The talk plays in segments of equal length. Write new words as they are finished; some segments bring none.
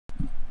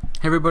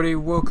Hey everybody,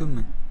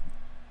 welcome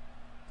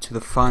to the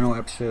final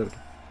episode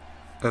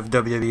of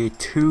WWE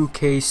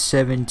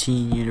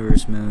 2K17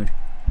 Universe Mode.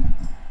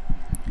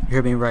 You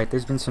heard me right,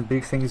 there's been some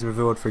big things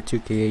revealed for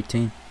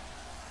 2K18.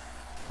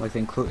 Like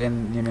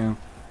the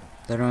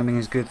they're not having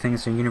as good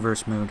things in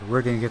Universe Mode.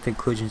 We're gonna get the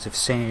inclusions of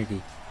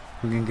Sanity.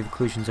 We're gonna get the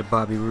inclusions of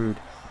Bobby Roode.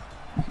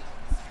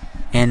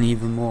 And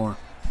even more.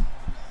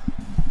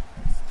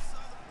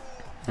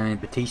 I mean,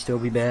 Batista will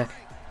be back.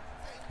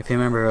 If you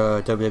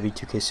remember WWE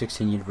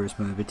 2K16 Universe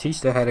Mode,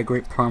 Batista had a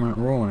great prominent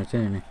role in it,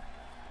 didn't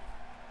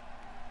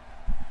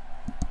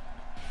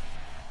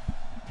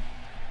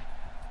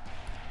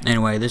he?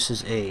 Anyway, this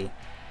is a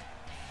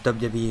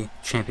WWE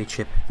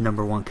Championship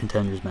 #1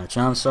 contenders match.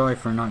 Now, I'm sorry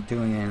for not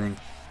doing anything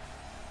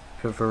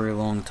for a very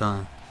long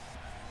time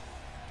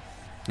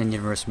in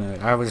Universe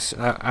Mode. I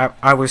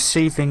was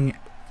saving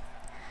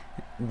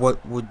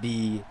what would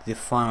be the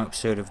final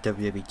episode of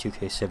WWE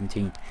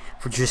 2K17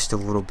 for just a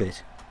little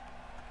bit.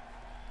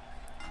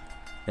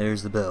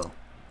 There's the bell.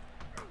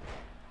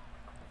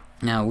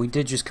 Now, we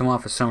did just come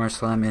off of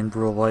SummerSlam in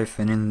real life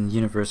and in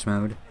Universe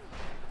Mode,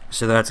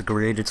 so that's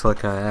great. It's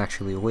like I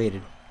actually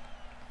waited.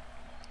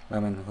 I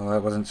mean, well,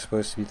 that wasn't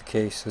supposed to be the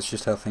case. That's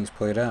just how things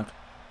played out.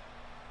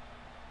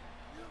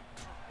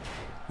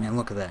 Man,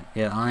 look at that.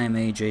 Yeah, I am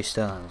AJ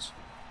Styles.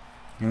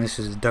 And this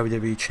is the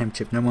WWE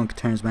Championship #1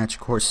 contenders match.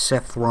 Of course,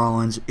 Seth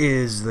Rollins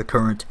is the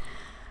current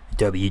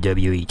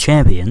WWE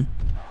Champion.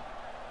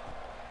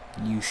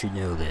 You should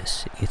know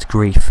this. It's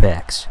great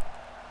facts.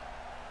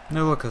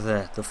 Now look at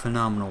that, the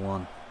phenomenal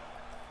one.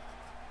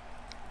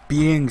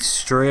 Being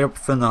straight up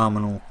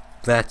phenomenal,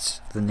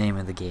 that's the name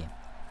of the game.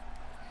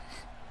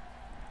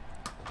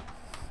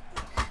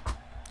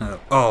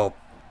 Oh.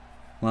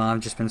 Well, I've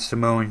just been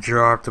Samoan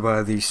dropped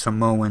by the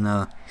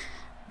Samoan,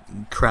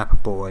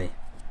 crap boy.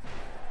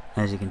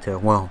 As you can tell.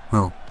 Well.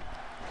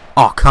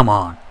 Oh, come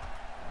on.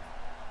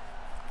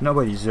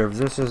 Nobody deserves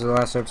this. This is the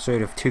last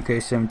episode of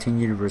 2K17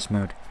 Universe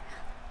Mode.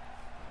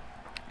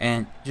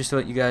 And just to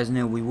let you guys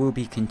know, we will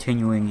be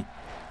continuing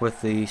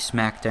with the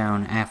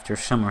SmackDown after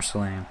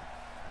SummerSlam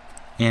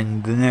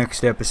in the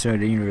next episode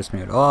of Universe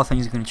Mode. All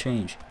things are going to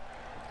change.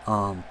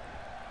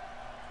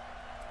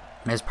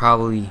 There's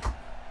probably,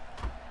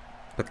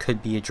 but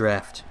could be a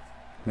draft.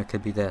 It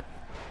could be that.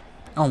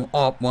 Oh,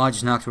 well, I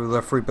just knocked her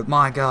left free, but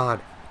my God,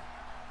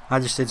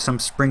 I just did some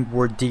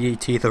springboard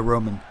DDT the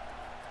Roman.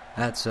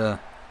 That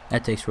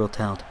takes real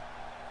talent.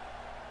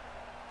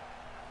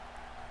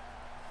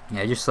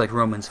 Yeah, just like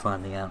Roman's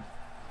finding out.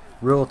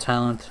 Real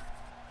talent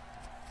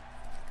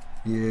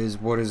is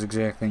what is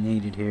exactly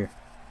needed here.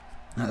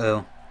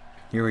 Uh-oh.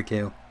 Here we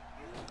go.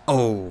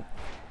 Oh.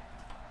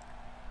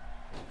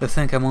 I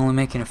think I'm only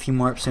making a few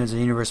more episodes of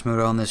Universe Mode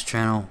on this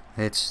channel.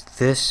 It's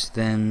this,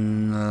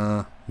 then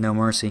No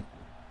Mercy.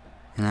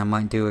 And I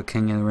might do a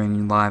King of the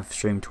Ring live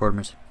stream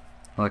tournament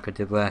like I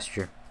did last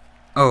year.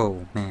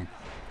 Oh, man.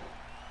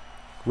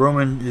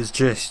 Roman is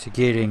just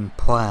getting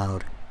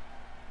plowed.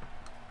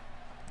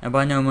 And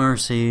by No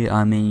Mercy,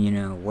 I mean, you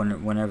know,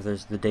 whenever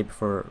there's the day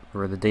before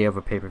or the day of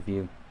a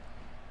pay-per-view,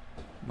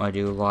 I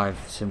do a live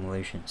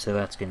simulation, so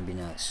that's going to be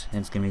nice.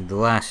 And it's going to be the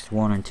last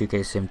one on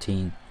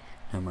 2K17,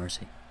 No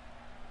Mercy.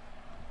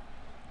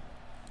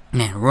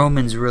 Man,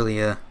 Roman's really,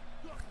 well,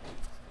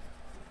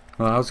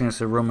 I was going to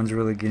say Roman's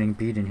really getting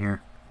beaten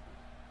here.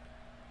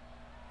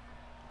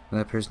 But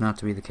that appears not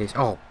to be the case.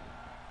 Oh!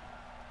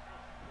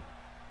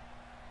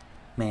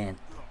 Man.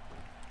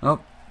 Oh.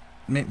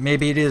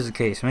 Maybe it is the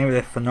case. Maybe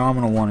the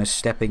phenomenal one is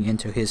stepping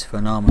into his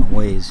phenomenal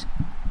ways.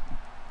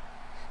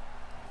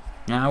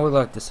 Now, I would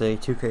like to say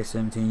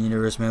 2K17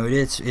 Universe Mode,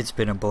 it's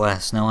been a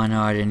blast. Now, I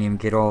know I didn't even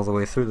get all the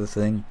way through the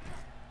thing.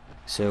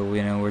 So,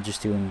 you know, we're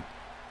just doing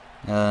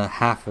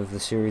half of the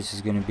series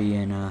is going to be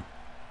in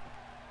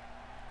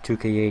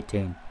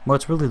 2K18. Well,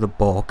 it's really the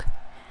bulk.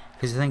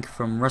 Because I think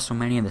from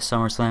WrestleMania to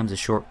SummerSlam's a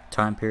short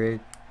time period.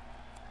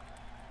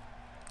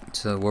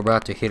 So, we're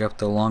about to hit up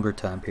the longer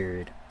time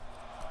period.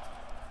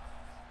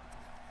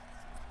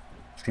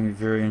 It's going to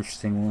be a very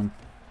interesting one.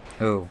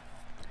 Oh.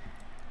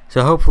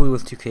 So hopefully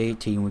with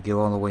 2K18 we get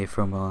all the way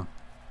from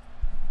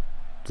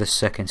the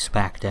second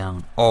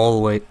SmackDown all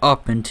the way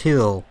up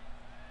until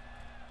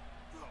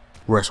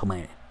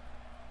WrestleMania.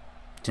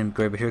 It's going to be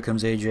great, but here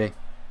comes AJ.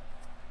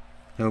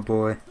 Oh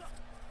boy.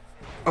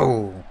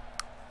 Oh.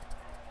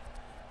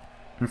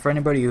 And for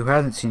anybody who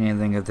hasn't seen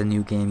anything of the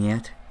new game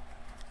yet,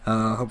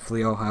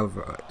 hopefully I'll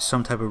have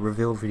some type of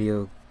reveal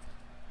video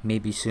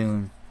maybe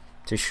soon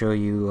to show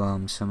you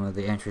some of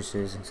the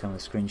entrances and some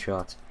of the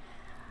screenshots.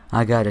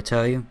 I gotta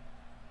tell you,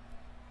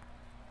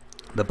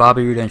 the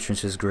Bobby Roode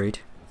entrance is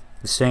great,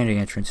 the Sanity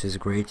entrance is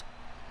great,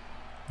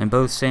 and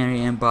both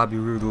Sanity and Bobby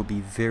Roode will be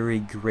very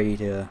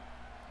great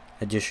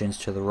additions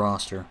to the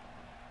roster.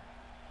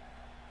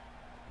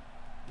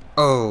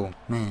 Oh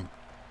man,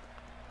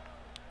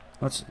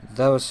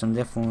 that was some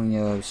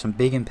definitely some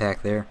big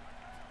impact there.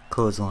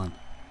 Clothesline.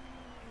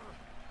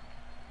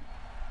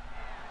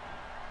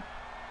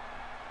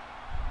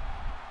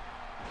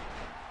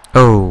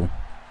 Oh.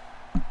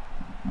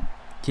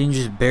 You can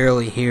just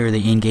barely hear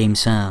the in-game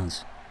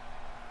sounds.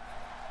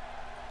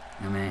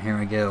 I mean, here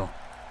we go.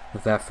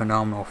 With that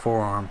phenomenal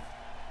forearm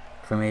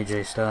from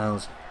AJ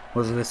Styles.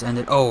 Was this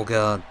ended? Oh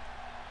god.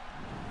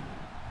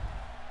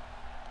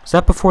 Is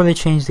that before they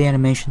changed the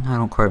animation? I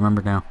don't quite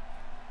remember now.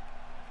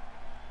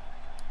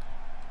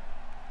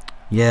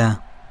 Yeah.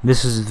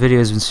 This video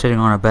has been sitting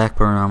on a back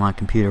burner on my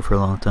computer for a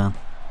long time.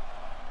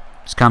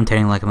 Just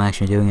commentating like I'm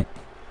actually doing it.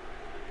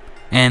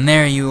 And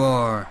there you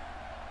are.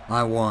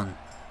 I won.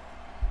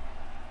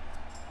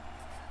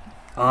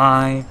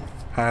 I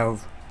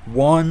have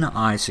won.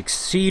 I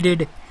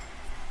succeeded.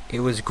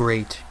 It was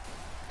great.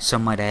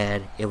 Some might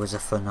add, it was a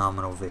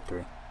phenomenal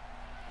victory.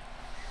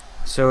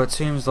 So it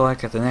seems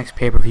like at the next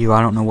pay-per-view,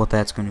 I don't know what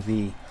that's going to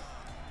be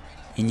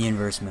in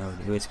Universe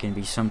mode. It's going to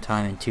be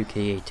sometime in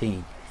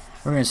 2K18.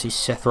 We're going to see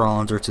Seth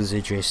Rollins versus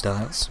AJ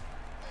Styles.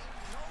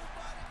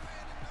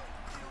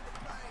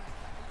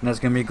 And that's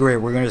going to be great.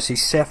 We're going to see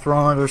Seth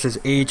Rollins versus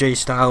AJ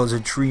Styles, a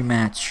dream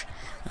match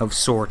of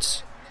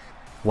sorts.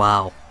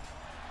 Wow.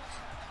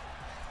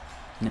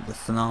 And the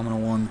phenomenal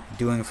one,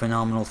 doing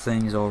phenomenal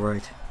things,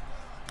 alright.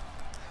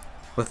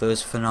 With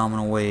those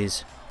phenomenal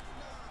ways.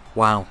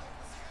 Wow.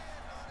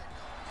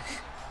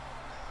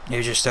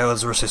 AJ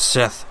Styles versus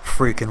Seth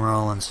freaking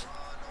Rollins.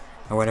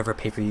 Or whatever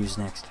pay-per-view's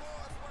next.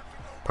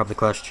 Probably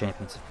Clash of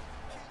Champions.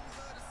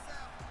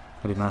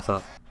 That'd be my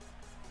thought.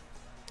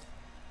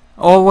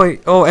 Oh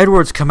wait, oh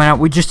Edward's coming out.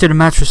 We just did a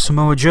match with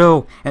Samoa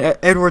Joe. And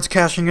Edward's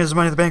cashing in his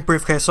Money in the Bank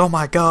briefcase. Oh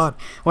my god,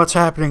 what's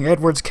happening?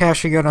 Edward's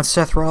cashing in on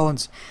Seth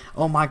Rollins.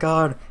 Oh my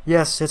god,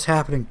 yes, it's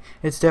happening.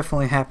 It's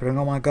definitely happening.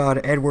 Oh my god,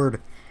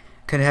 Edward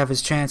could have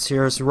his chance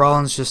here as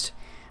Rollins just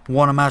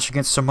won a match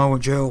against Samoa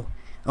Joe.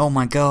 Oh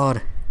my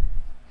god.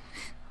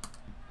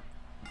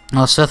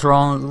 Oh, Seth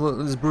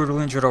Rollins is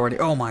brutally injured already.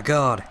 Oh my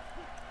god.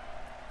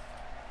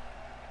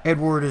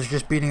 Edward is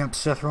just beating up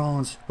Seth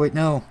Rollins. Wait,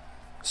 no.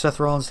 Seth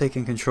Rollins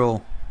taking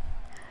control.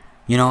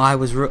 You know, I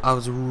was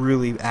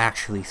really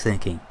actually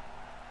thinking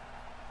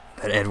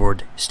that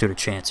Edward stood a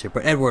chance here,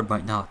 but Edward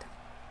might not.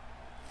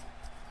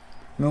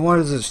 I mean, what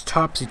is this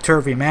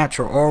topsy-turvy match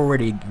we're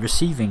already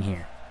receiving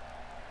here?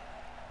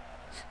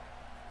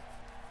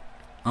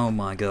 Oh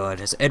my god,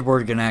 is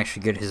Edward gonna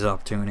actually get his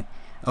opportunity?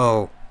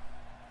 Oh.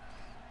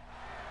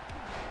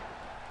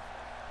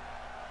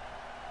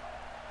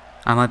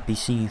 I might be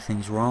seeing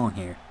things wrong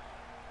here.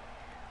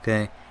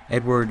 Okay,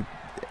 Edward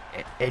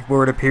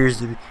appears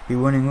to be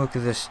winning. Look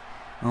at this.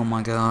 Oh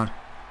my god.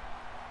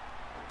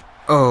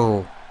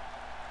 Oh.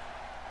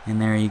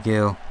 And there you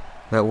go.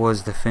 That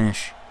was the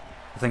finish.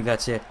 I think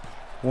that's it.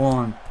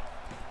 1,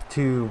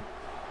 2.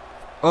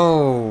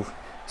 Oh.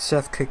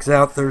 Seth kicks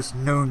out. There's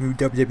no new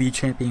WWE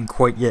champion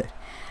quite yet.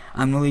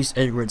 I'm at least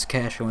Edward's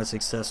cash in was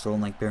successful,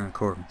 unlike Baron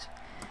Corbin's.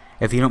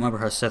 If you don't remember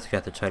how Seth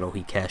got the title,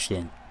 he cashed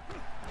in.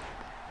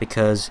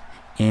 Because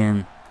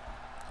in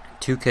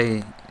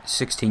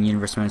 2K16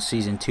 Universe Mode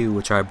Season 2,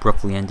 which I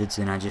abruptly ended,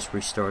 and I just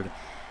restarted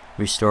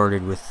with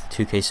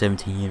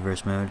 2K17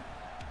 Universe Mode,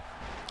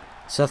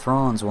 Seth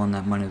Rollins won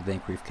that Money in the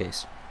Bank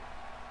briefcase.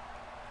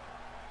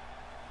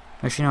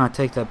 Actually, no, I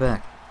take that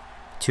back.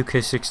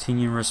 2K16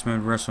 Universe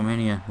Mode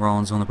WrestleMania,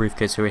 Rollins won the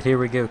briefcase. So here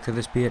we go. Could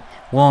this be it?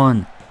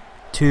 1,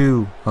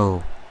 2,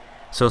 oh.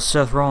 So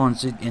Seth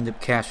Rollins did end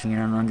up cashing in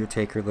on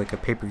Undertaker like a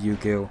pay-per-view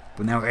go,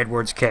 but now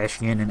Edward's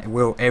cashing in, and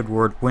will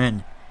Edward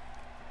win?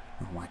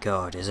 Oh my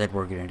god, is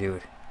Edward gonna do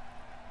it?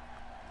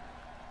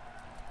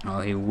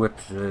 Oh, he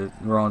whips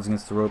Rollins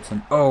against the ropes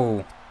and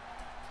oh!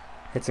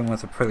 Hits him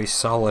with a pretty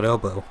solid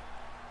elbow.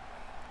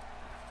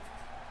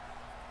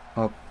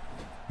 Oh,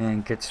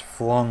 and gets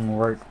flung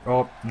right.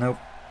 Oh, nope.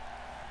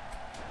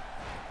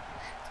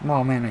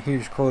 Oh man, a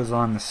huge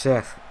clothesline to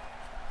Seth.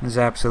 This is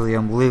absolutely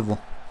unbelievable.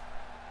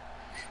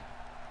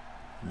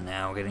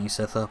 Now getting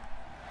Seth up.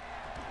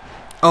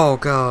 Oh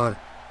god.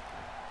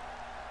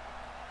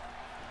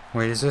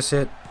 Wait, is this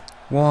it?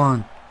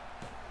 1,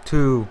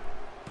 2,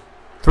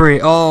 3.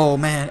 Oh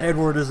man,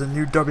 Edward is the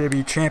new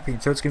WWE champion,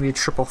 so it's gonna be a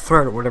triple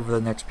threat or whatever the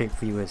next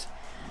pay-per-view is.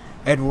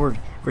 Edward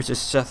versus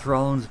Seth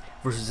Rollins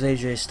versus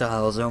AJ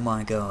Styles. Oh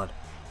my god.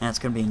 And it's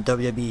gonna be in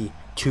WWE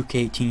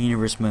 2K18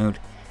 Universe mode.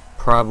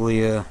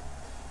 Probably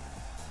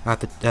at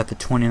the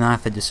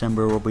 29th of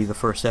December will be the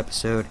first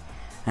episode.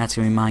 That's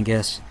gonna be my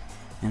guess.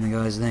 And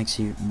guys, thanks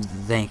you.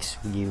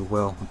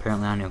 Well,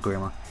 apparently I know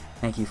Grandma.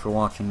 Thank you for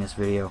watching this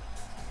video.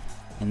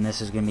 And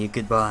this is gonna be a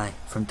goodbye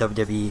from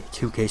WWE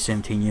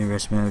 2K17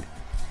 Universe mode.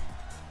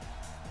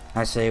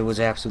 I say it was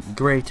absolutely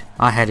great.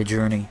 I had a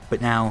journey, but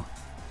now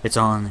it's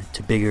on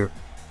to bigger,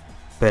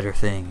 better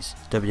things.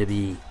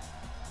 WWE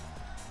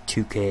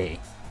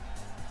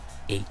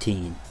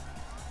 2K18.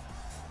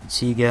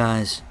 See you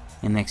guys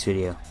in the next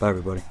video. Bye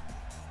everybody.